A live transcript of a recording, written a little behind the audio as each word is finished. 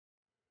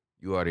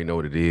You already know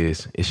what it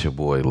is. It's your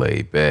boy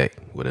Laid Back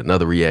with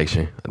another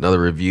reaction,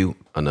 another review,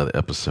 another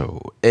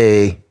episode.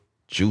 Hey,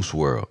 Juice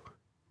WRLD,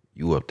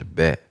 you up to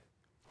bat.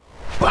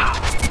 Wow.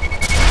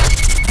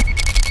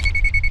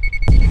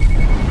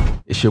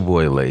 It's your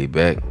boy Laid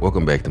Back.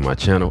 Welcome back to my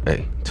channel.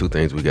 Hey, two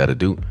things we gotta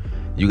do.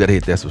 You gotta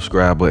hit that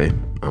subscribe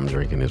button. I'm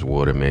drinking this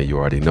water, man. You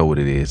already know what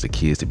it is. The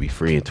kids to be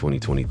free in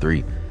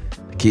 2023.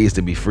 The kids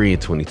to be free in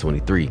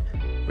 2023.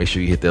 Make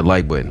sure you hit that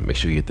like button. Make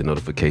sure you hit the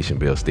notification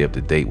bell. Stay up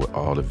to date with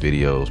all the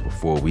videos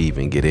before we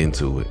even get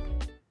into it.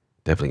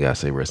 Definitely gotta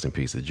say rest in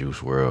peace to Juice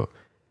WRLD.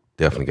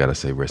 Definitely gotta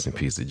say rest in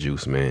peace to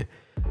Juice, man.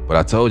 But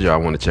I told y'all I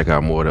want to check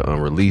out more of the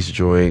unreleased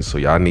joints. So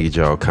y'all need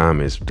y'all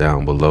comments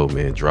down below,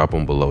 man. Drop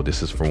them below.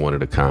 This is from one of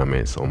the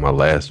comments on my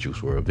last Juice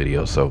WRLD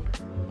video. So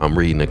I'm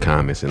reading the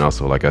comments. And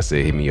also, like I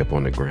said, hit me up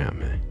on the gram,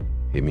 man.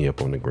 Hit me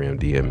up on the gram,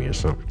 DM me or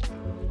something.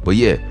 But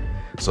yeah,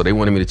 so they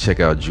wanted me to check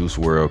out Juice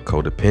WRLD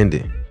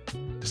Codependent.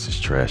 This is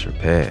Trash or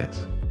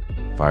Pass.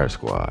 Fire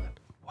Squad.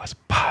 What's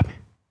poppin'?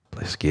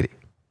 Let's get it.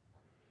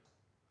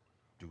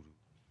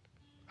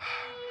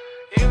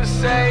 You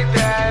say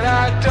that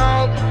I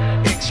don't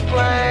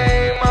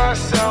explain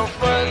myself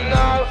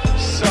enough,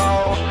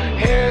 so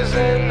here's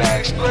an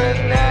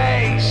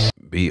explanation.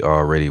 Be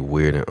already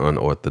weird and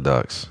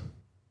unorthodox.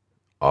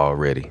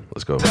 Already.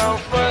 Let's go.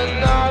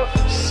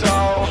 Enough,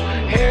 so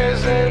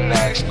here's an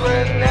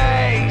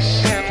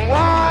explanation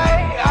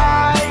why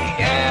I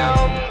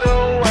am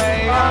the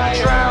way I'm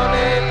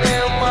drowning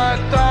in my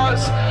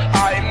thoughts.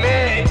 I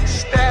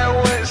mix that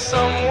with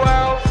some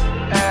wealth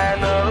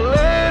and a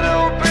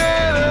little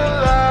bit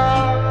of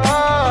love.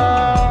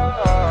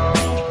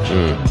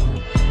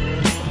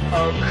 A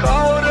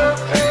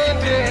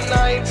codependent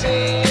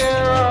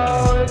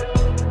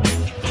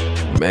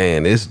 19-year-old.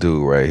 Man, this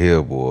dude right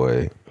here,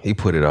 boy. He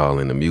put it all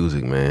in the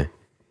music, man.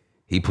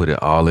 He put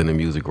it all in the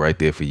music right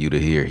there for you to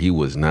hear. He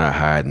was not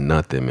hiding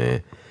nothing,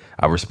 man.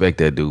 I respect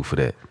that dude for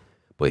that.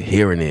 But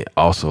hearing it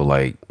also,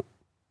 like,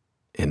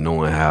 and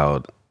knowing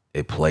how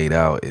it played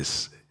out,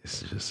 it's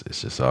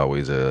just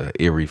always a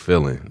eerie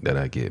feeling that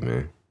I get,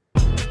 man. A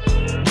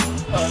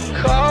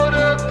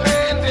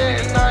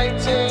codependent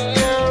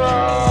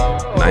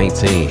 19-year-old.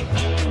 19.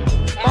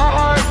 My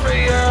heart for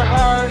your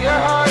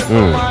heart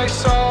for my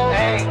soul.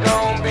 Ain't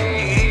gonna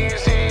be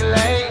easy,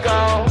 let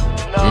go.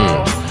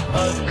 No. A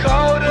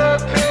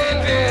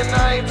codependent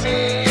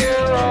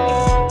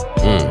 19-year-old.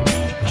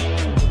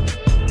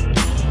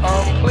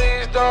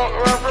 Please don't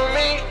run from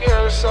me,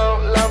 you're so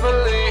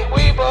lovely.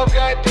 We both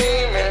got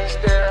demons,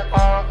 they're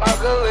all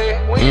ugly.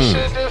 We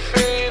should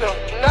defeat them,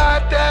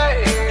 not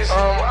that easy.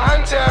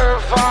 I'm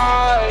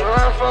terrified,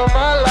 run for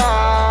my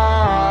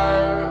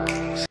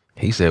life.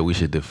 He said we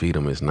should defeat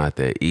him. It's not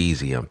that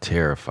easy. I'm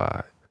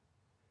terrified.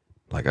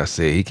 Like I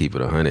said, he keep it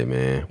 100,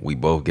 man. We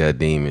both got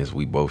demons.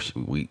 We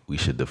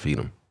should defeat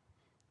them.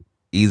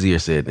 Easier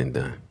said than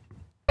done.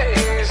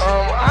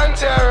 I'm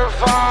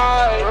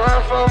terrified,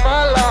 run for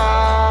my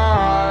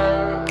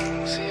life.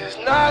 See, it's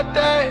not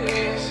that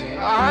easy.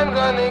 I'm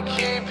gonna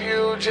keep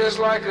you just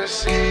like a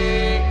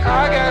seed.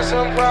 I got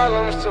some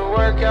problems to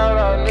work out,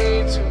 I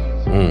need to.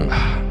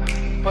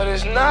 But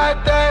it's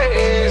not that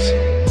easy.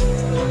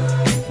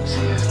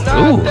 See, it's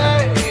not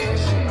that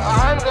easy.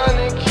 I'm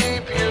gonna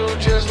keep you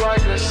just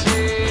like a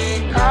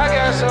seed. I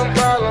got some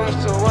problems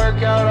to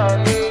work out, I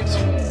need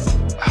to.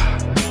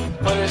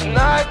 But it's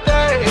not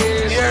that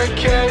easy. Your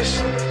kiss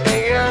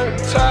and your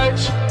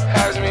touch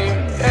has me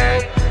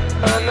in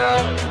an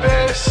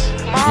abyss.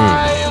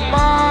 My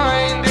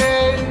mind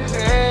is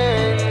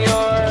in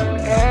your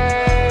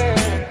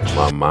hands.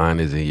 My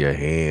mind is in your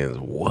hands.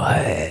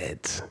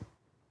 What?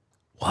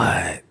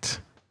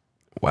 What?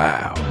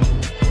 Wow.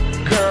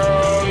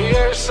 Girl,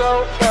 you're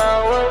so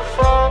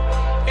powerful.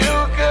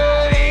 You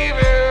could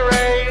even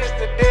raise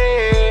the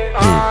dead.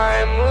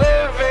 I'm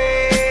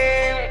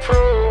living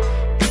proof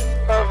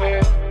of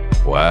it.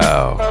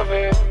 Wow. Of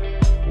it.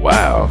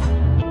 Wow.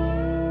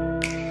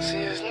 See,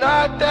 it's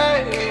not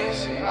that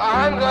easy.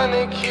 I'm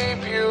gonna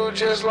keep you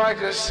just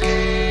like a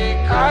seed.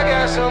 I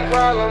got some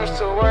problems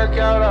to work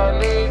out, I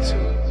need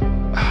to.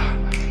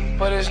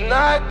 But it's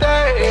not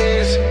that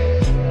easy.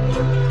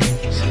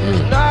 See,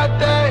 it's not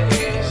that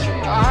easy.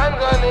 I'm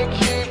gonna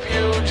keep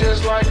you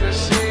just like a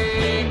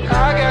seed.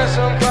 I got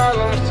some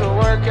problems to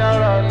work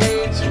out, I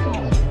need to.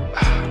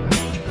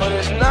 But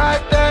it's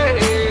not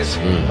that easy.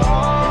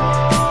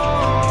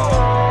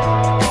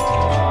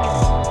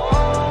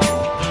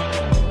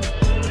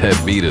 That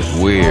beat is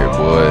weird,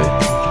 boy.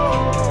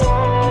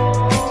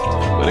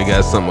 But it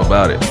got something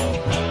about it.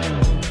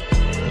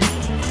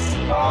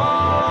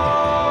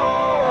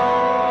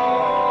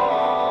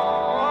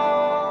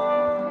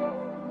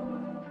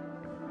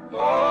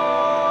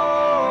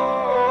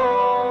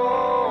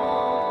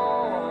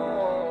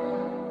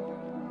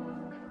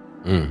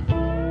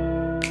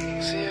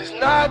 See, it's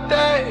not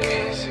that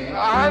easy.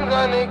 I'm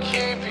gonna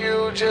keep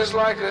you just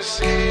like a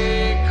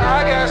seed.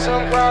 I got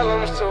some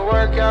problems to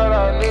work out,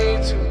 I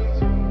need to.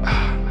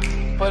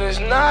 But it's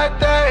not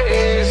that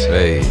easy.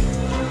 Hey.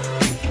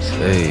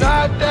 See, it's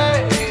not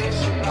that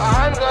easy.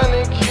 I'm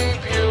gonna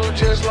keep you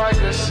just like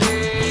a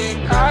seed.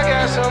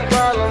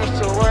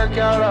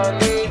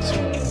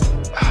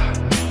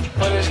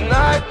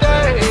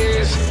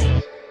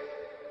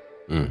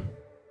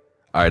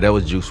 All right, that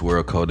was Juice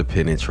WRLD,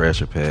 Codependent,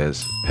 Trash or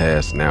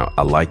Pass. Now,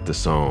 I like the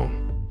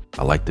song.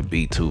 I like the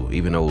beat too,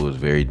 even though it was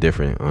very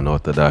different,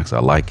 unorthodox. I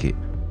like it.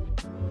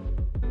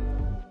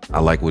 I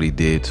like what he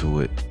did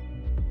to it,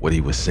 what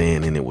he was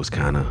saying, and it was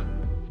kind of,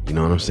 you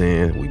know what I'm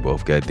saying? We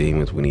both got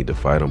demons, we need to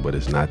fight them, but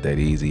it's not that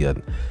easy. A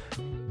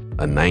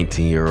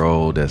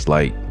 19-year-old that's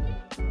like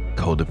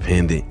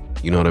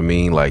codependent, you know what I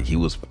mean? Like, he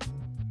was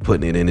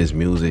putting it in his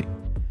music.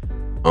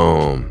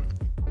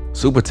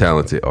 Super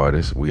talented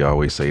artist, we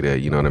always say that,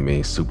 you know what I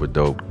mean? Super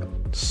dope.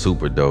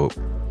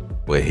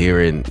 But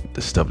hearing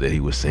the stuff that he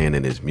was saying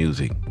in his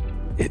music,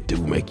 it do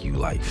make you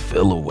like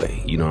feel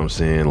away, you know what I'm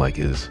saying? Like,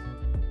 I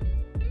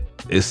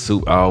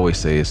always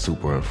say it's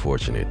super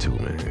unfortunate too,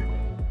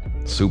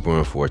 man. Super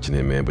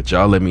unfortunate, man. But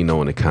y'all let me know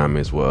in the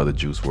comments what other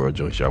Juice WRLD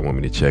joints y'all want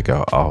me to check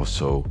out.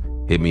 Also,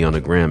 hit me on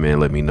the gram, man.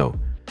 Let me know.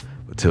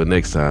 Until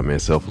next time, man.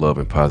 Self-love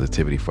and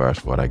positivity, Fire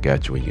Squad. I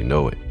got you and you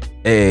know it.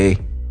 Hey.